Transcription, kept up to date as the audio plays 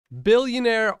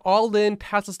Billionaire all-in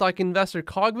Tesla stock investor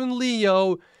Koguan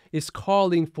Leo is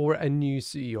calling for a new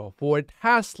CEO for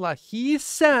Tesla. He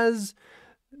says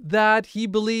that he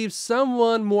believes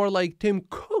someone more like Tim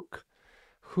Cook,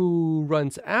 who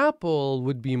runs Apple,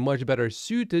 would be much better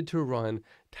suited to run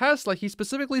Tesla. He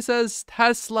specifically says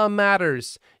Tesla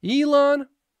matters. Elon,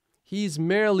 he's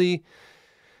merely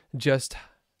just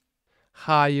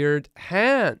hired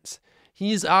hands.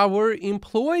 He's our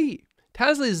employee.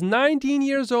 Tesla is 19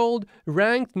 years old,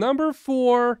 ranked number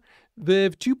 4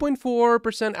 with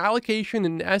 2.4% allocation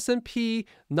in S&P,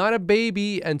 not a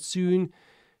baby, and soon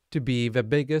to be the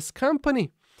biggest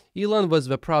company. Elon was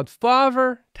the proud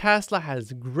father. Tesla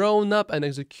has grown up an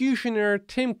executioner.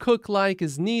 Tim Cook-like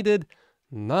is needed,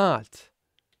 not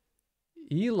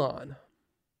Elon.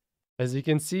 As you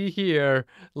can see here,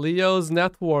 Leo's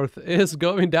net worth is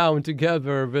going down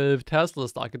together with Tesla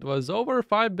stock. It was over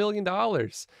 $5 billion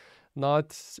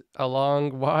not a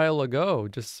long while ago,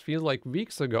 just feels like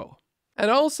weeks ago.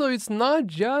 And also, it's not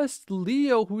just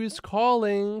Leo who is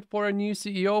calling for a new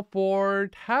CEO for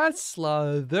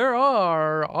Tesla. There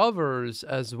are others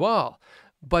as well.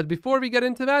 But before we get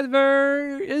into that,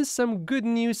 there is some good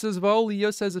news as well.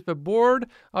 Leo says if a board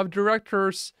of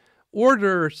directors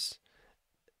orders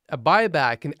a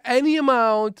buyback in any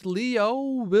amount, Leo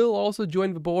will also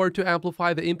join the board to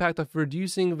amplify the impact of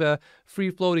reducing the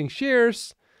free-floating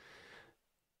shares.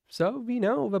 So we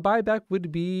know the buyback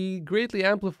would be greatly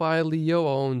amplified. Leo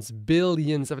owns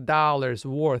billions of dollars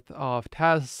worth of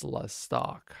Tesla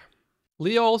stock.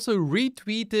 Leo also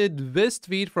retweeted this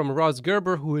tweet from Ross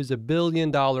Gerber, who is a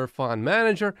billion-dollar fund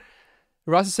manager.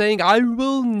 Ross is saying, I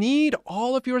will need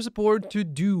all of your support to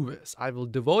do this. I will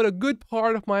devote a good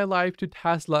part of my life to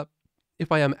Tesla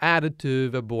if I am added to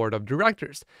the board of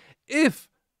directors. If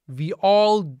we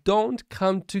all don't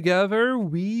come together,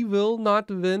 we will not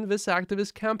win this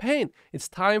activist campaign. It's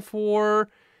time for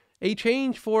a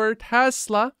change for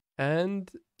Tesla.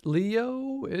 And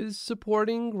Leo is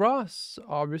supporting Ross,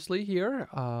 obviously, here,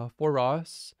 for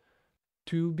Ross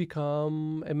to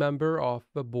become a member of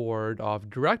the board of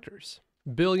directors.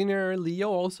 Billionaire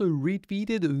Leo also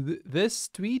retweeted this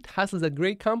tweet. Tesla is a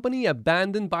great company,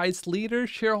 abandoned by its leaders.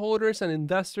 Shareholders and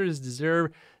investors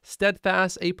deserve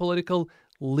steadfast, apolitical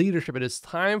leadership. It is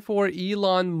time for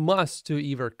Elon Musk to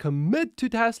either commit to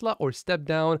Tesla or step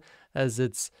down as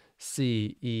its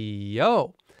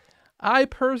CEO. I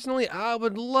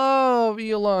would love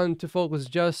Elon to focus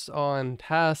just on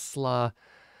Tesla,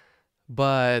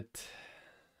 but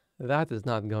that is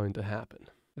not going to happen.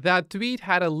 That tweet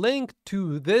had a link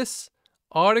to this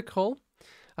article.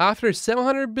 After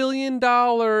 $700 billion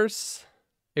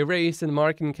erased in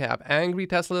market cap, angry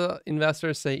Tesla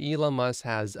investors say Elon Musk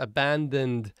has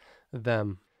abandoned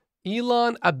them.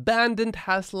 Elon abandoned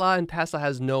Tesla, and Tesla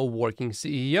has no working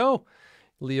CEO.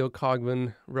 Leo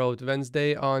Koguan wrote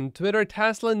Wednesday on Twitter,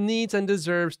 Tesla needs and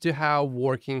deserves to have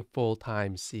working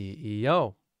full-time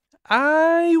CEO.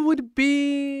 I would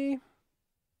be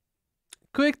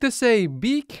quick to say,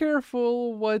 be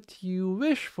careful what you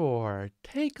wish for.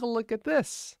 Take a look at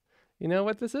this. You know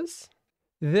what this is?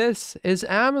 This is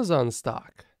Amazon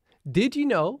stock. Did you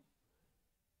know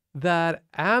that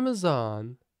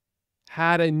Amazon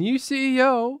had a new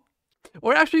CEO?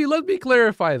 Or actually, let me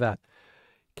clarify that.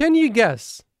 Can you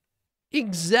guess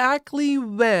exactly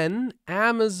when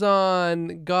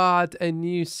Amazon got a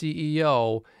new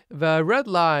CEO? The red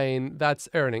line, that's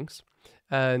earnings,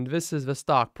 and this is the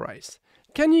stock price.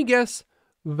 Can you guess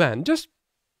when? Just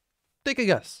take a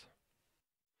guess.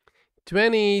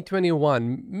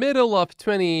 2021, middle of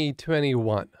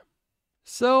 2021.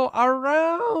 So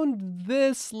around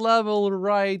this level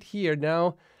right here.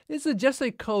 Now, is it just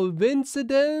a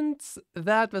coincidence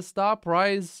that the stock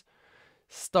price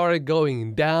started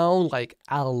going down like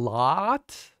a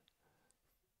lot?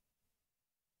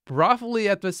 Roughly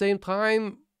at the same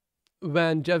time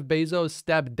when Jeff Bezos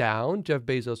stepped down. Jeff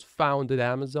Bezos founded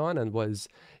Amazon and was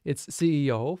its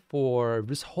CEO for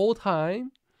this whole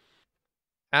time.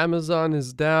 Amazon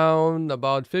is down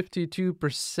about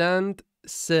 52%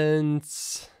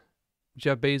 since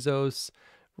Jeff Bezos,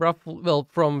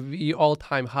 from the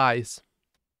all-time highs.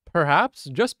 Perhaps,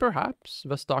 just perhaps,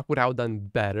 the stock would have done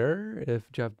better if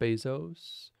Jeff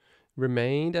Bezos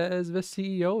remained as the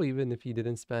CEO, even if he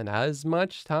didn't spend as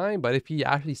much time, but if he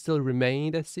actually still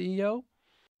remained as CEO.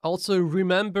 Also,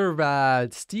 remember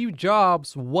that Steve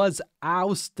Jobs was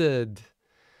ousted.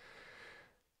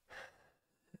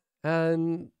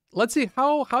 And let's see,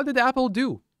 how did Apple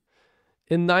do?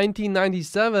 In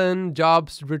 1997,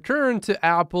 Jobs returned to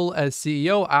Apple as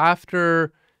CEO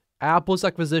after Apple's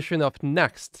acquisition of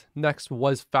Next. Next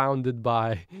was founded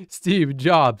by Steve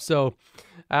Jobs, so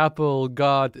Apple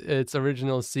got its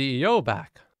original CEO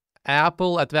back.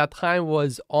 Apple at that time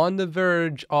was on the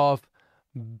verge of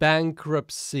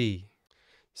bankruptcy.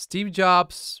 Steve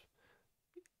Jobs,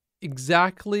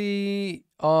 exactly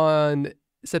on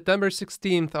September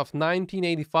 16th of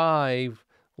 1985,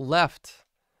 left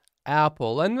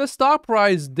Apple, and the stock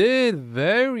price did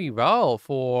very well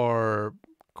for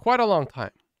quite a long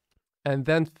time. And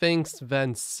then things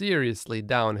went seriously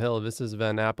downhill. This is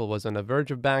when Apple was on the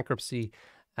verge of bankruptcy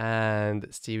and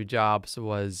Steve Jobs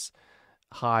was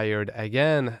hired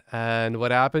again. And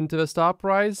what happened to the stock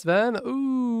price then?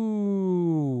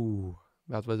 Ooh,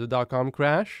 that was the dot-com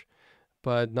crash.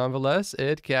 But nonetheless,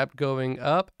 it kept going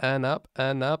up and up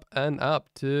and up and up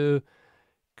to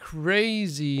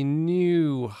crazy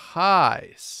new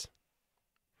highs.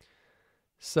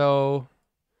 So,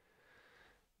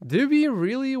 do we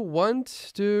really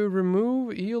want to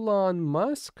remove Elon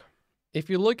Musk? If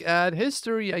you look at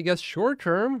history, I guess short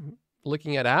term,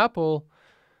 looking at Apple,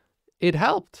 it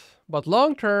helped. But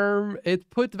long term, it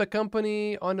put the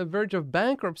company on the verge of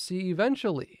bankruptcy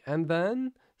eventually. And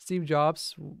then Steve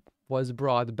Jobs was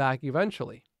brought back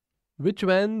eventually, which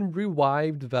then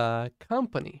revived the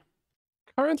company.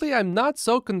 Currently, I'm not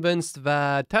so convinced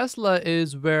that Tesla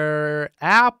is where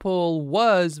Apple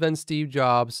was when Steve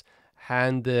Jobs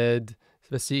handed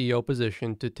the CEO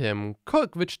position to Tim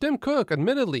Cook, which Tim Cook,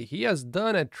 admittedly, he has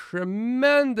done a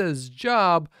tremendous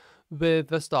job with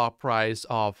the stock price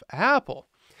of Apple.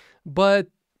 But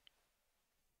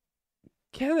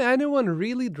can anyone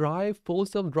really drive full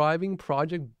self-driving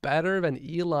project better than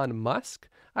Elon Musk?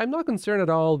 I'm not concerned at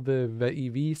all with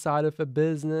the EV side of the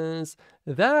business.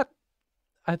 That,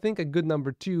 I think a good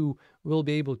number 2 will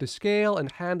be able to scale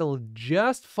and handle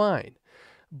just fine.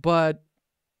 But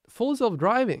full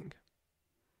self-driving,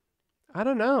 I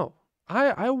don't know.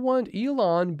 I want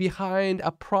Elon behind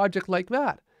a project like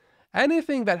that.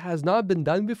 Anything that has not been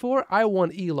done before, I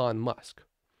want Elon Musk.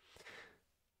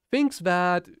 Things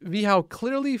that we have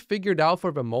clearly figured out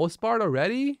for the most part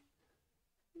already,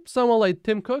 someone like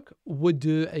Tim Cook would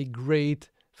do a great,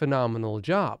 phenomenal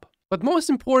job. But most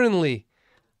importantly,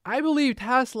 I believe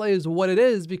Tesla is what it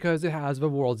is because it has the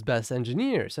world's best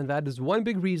engineers, and that is one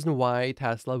big reason why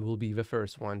Tesla will be the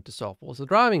first one to solve full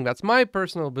self-driving. That's my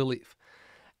personal belief.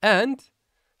 And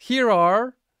here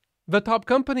are the top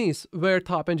companies where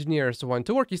top engineers want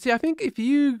to work. You see, I think if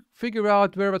you figure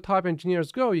out where the top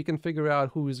engineers go, you can figure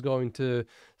out who is going to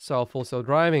solve full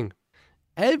self-driving.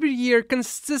 Every year,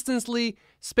 consistently,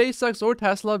 SpaceX or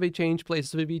Tesla, they change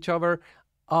places with each other,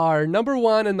 are number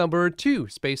 1 and number 2.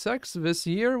 SpaceX this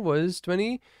year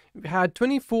had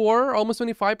 24, almost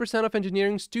 25% of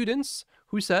engineering students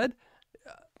who said,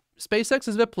 SpaceX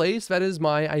is the place that is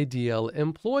my ideal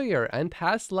employer. And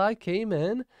Tesla came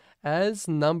in as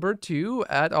number 2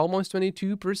 at almost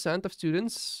 22% of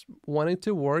students wanting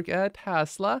to work at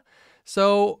Tesla.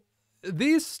 So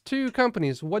these two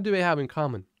companies, what do they have in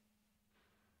common?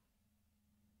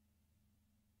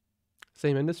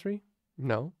 Same industry?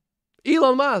 No.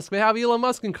 Elon Musk, they have Elon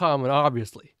Musk in common,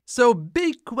 obviously. So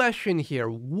big question here,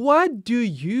 what do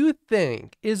you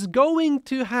think is going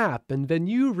to happen when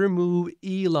you remove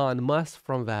Elon Musk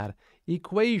from that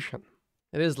equation?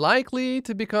 It is likely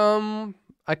to become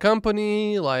a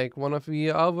company like one of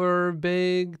the other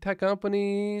big tech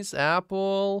companies,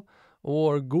 Apple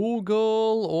or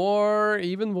Google, or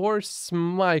even worse,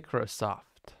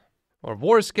 Microsoft. Or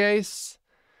worst case,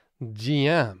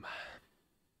 GM.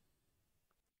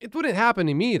 It wouldn't happen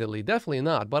immediately, definitely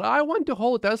not, but I want to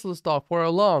hold Tesla stock for a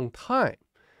long time.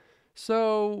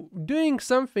 So doing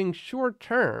something short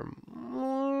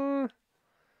term,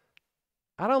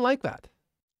 I don't like that.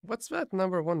 What's that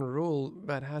number 1 rule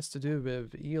that has to do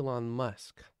with Elon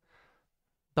Musk?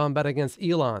 Don't bet against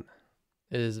Elon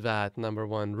is that number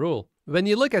 1 rule. When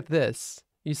you look at this,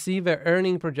 you see the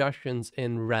earning projections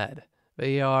in red.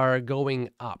 They are going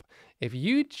up. If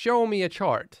you show me a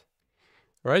chart,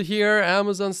 right here,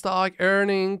 Amazon stock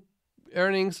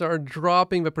earnings are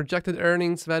dropping, the projected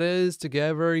earnings, that is,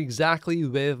 together exactly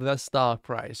with the stock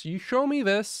price. You show me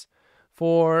this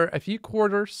for a few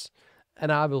quarters,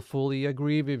 and I will fully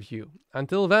agree with you.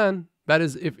 Until then, that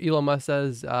is if Elon Musk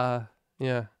says,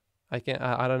 yeah,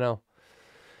 I don't know.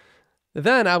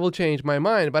 Then I will change my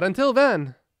mind. But until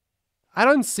then, I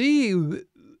don't see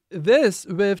this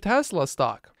with Tesla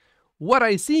stock. What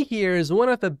I see here is one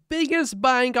of the biggest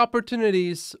buying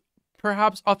opportunities,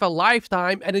 perhaps of a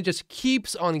lifetime, and it just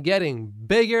keeps on getting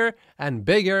bigger and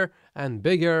bigger and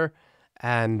bigger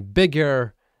and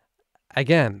bigger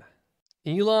again.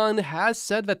 Elon has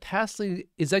said that Tesla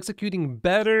is executing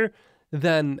better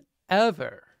than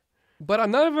ever. But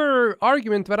another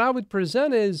argument that I would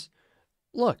present is,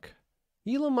 look,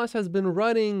 Elon Musk has been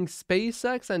running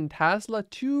SpaceX and Tesla,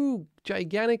 two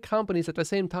gigantic companies at the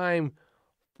same time,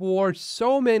 for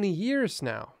so many years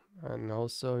now. And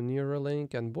also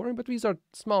Neuralink and Boring, but these are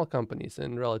small companies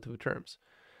in relative terms.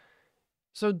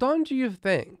 So don't you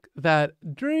think that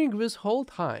during this whole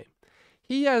time,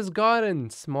 he has gotten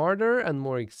smarter and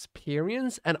more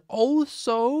experienced and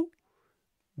also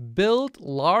built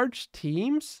large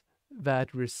teams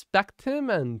that respect him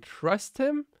and trust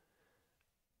him,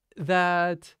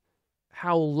 that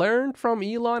have learned from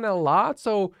Elon a lot,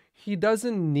 so he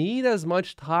doesn't need as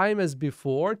much time as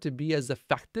before to be as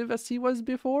effective as he was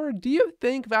before? Do you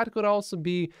think that could also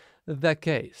be the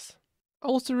case?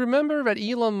 Also, remember that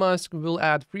Elon Musk will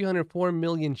add 304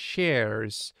 million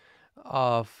shares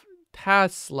of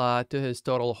Tesla to his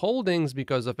total holdings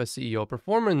because of a CEO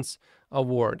Performance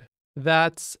Award.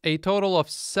 That's a total of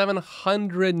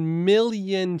 700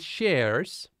 million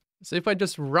shares. So if I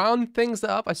just round things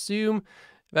up, assume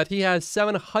that he has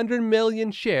 700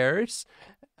 million shares,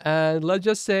 and let's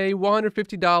just say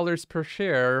 $150 per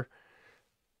share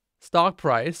stock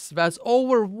price, that's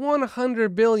over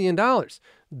 $100 billion.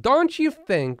 Don't you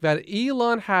think that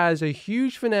Elon has a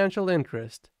huge financial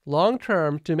interest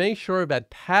long-term to make sure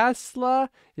that Tesla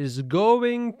is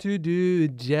going to do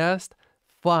just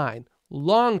fine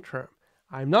long-term?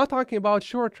 I'm not talking about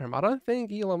short-term. I don't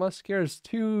think Elon Musk cares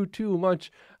too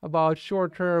much about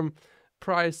short-term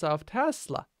price of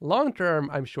Tesla. Long-term,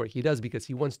 I'm sure he does, because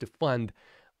he wants to fund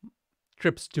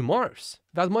trips to Mars.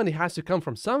 That money has to come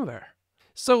from somewhere.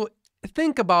 So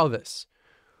think about this.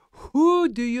 Who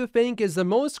do you think is the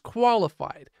most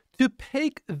qualified to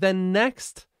pick the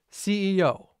next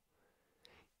CEO?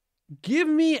 Give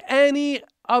me any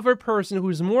other person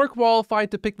who's more qualified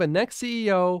to pick the next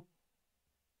CEO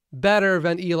better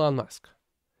than Elon Musk,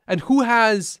 and who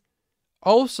has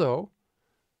also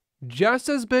just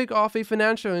as big of a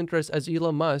financial interest as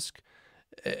Elon Musk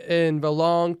in the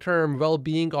long-term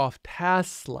well-being of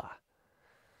Tesla.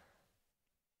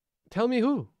 Tell me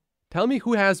who. Tell me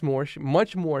who has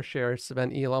much more shares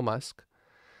than Elon Musk.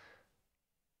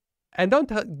 And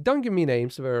don't give me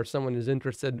names where someone is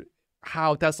interested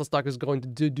how Tesla stock is going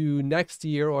to do next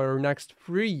year or next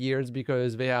 3 years,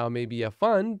 because they have maybe a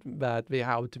fund that they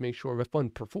have to make sure the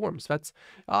fund performs. That's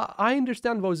I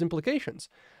understand those implications.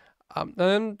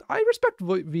 And I respect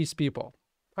these people.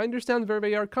 I understand where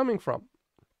they are coming from.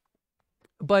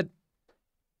 But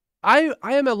I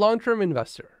am a long-term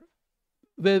investor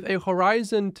with a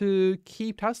horizon to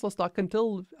keep Tesla stock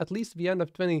until at least the end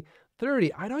of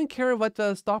 2030. I don't care what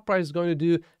the stock price is going to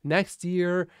do next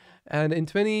year and in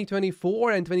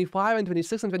 2024 and 25 and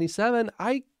 26 and 27.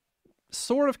 I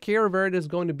sort of care where it is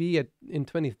going to be in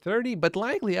 2030, but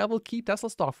likely I will keep Tesla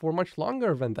stock for much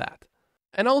longer than that.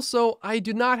 And also, I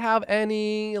do not have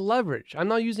any leverage. I'm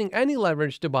not using any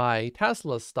leverage to buy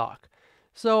Tesla stock.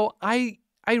 So I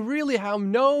really have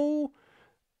no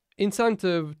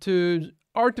incentive to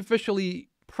artificially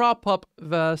prop up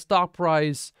the stock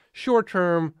price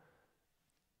short-term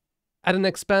at an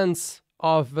expense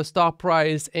of the stock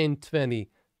price in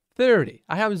 2030.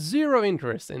 I have zero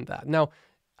interest in that. Now,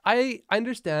 I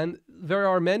understand there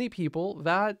are many people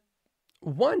that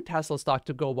want Tesla stock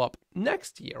to go up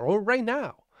next year or right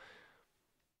now.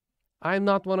 I'm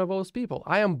not one of those people.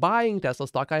 I am buying Tesla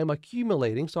stock. I am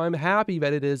accumulating, so I'm happy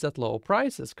that it is at low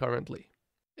prices currently.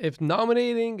 If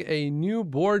nominating a new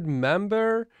board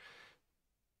member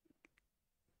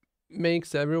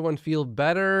makes everyone feel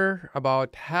better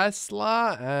about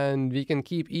Tesla and we can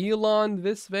keep Elon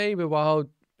this way without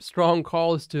strong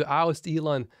calls to oust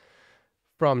Elon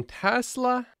from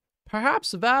Tesla,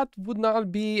 perhaps that would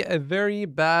not be a very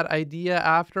bad idea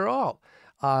after all.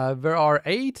 There are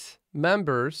 8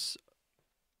 members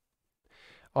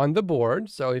on the board,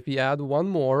 so if you add one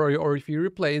more or if you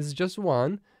replace just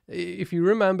one, if you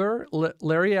remember,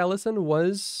 Larry Ellison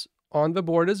was on the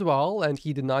board as well, and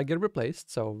he did not get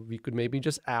replaced, so we could maybe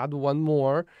just add one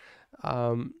more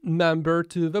member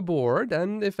to the board,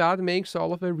 and if that makes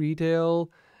all of the retail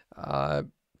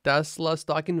Tesla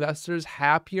stock investors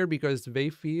happier because they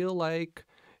feel like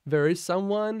there is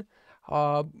someone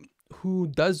who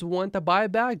does want a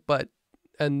buyback,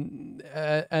 and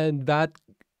that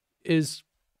is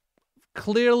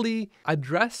clearly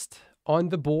addressed on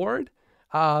the board,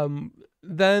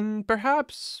 then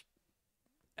perhaps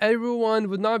everyone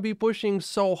would not be pushing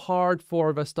so hard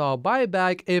for the stock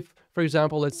buyback if, for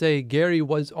example, let's say Gary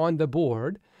was on the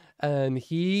board and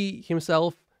he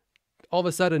himself all of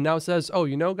a sudden now says, oh,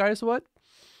 you know, guys, what?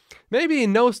 Maybe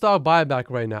no stock buyback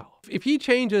right now. If he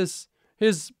changes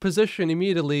his position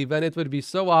immediately, then it would be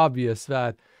so obvious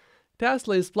that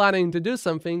Tesla is planning to do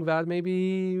something that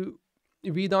maybe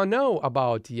we don't know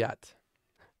about yet.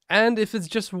 And if it's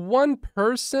just one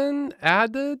person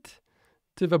added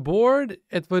to the board,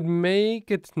 it would make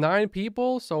it 9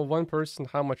 people. So one person,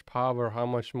 how much power, how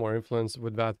much more influence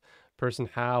would that person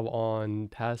have on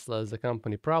Tesla as a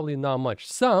company? Probably not much.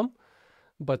 Some,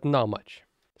 but not much.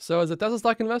 So as a Tesla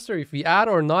stock investor, if we add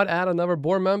or not add another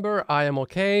board member, I am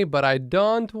okay, but I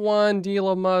don't want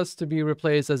Elon Musk to be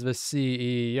replaced as the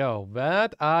CEO.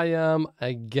 That I am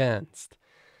against.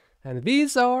 And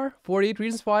these are 48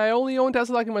 reasons why I only own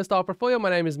Tesla stock in my stock portfolio.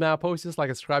 My name is Matt. Post this, like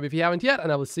and subscribe if you haven't yet,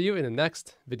 and I will see you in the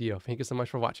next video. Thank you so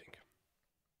much for watching.